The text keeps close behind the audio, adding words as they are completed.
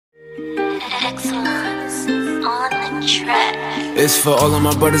Excellence on the track. It's for all of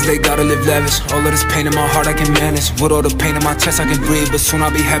my brothers, they gotta live lavish. All of this pain in my heart I can manage. With all the pain in my chest I can breathe. But soon I'll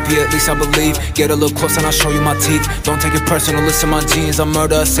be happy, at least I believe. Get a little close and I'll show you my teeth. Don't take it personal, listen my genes. I'm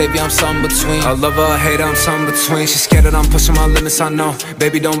murder, a savior, I'm something between. I love her, I hate her, I'm something between. She's scared that I'm pushing my limits, I know.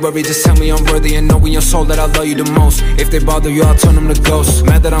 Baby, don't worry, just tell me I'm worthy. And know in your soul that I love you the most. If they bother you, I'll turn them to ghosts.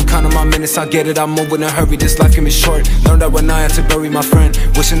 Mad that I'm counting my minutes, I get it, I move in a hurry. This life can be short. Learned that when I had to bury my friend.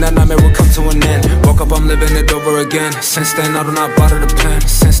 Wishing that nightmare would come to an end. Woke up, I'm living it over again. Since then, I do not bother to plan.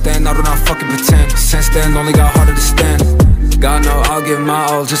 Since then, I do not fucking pretend. Since then, only got harder to stand. God know I'll give my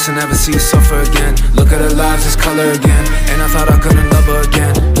all just to never see you suffer again. Look at her lives, it's color again. And I thought I couldn't love her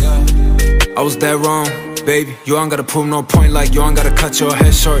again. I was dead wrong, baby. You ain't gotta prove no point, like you ain't gotta cut your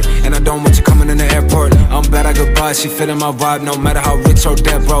head short. And I don't want you coming in the airport. I'm bad at goodbye, she feeling my vibe. No matter how rich or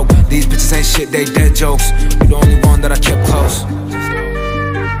dead broke. These bitches ain't shit, they dead jokes. You the only one that I kept close.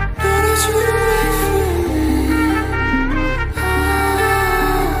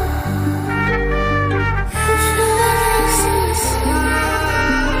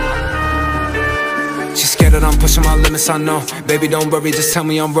 That I'm pushing my limits, I know. Baby, don't worry, just tell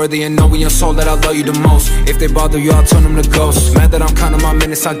me I'm worthy. And know in your soul that I love you the most. If they bother you, I'll turn them to ghosts. Mad that I'm counting my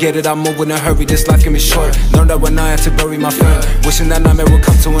minutes, I get it, I move in a hurry. This life can be short. Learned that when I had to bury my friend. Wishing that nightmare would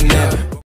come to an end.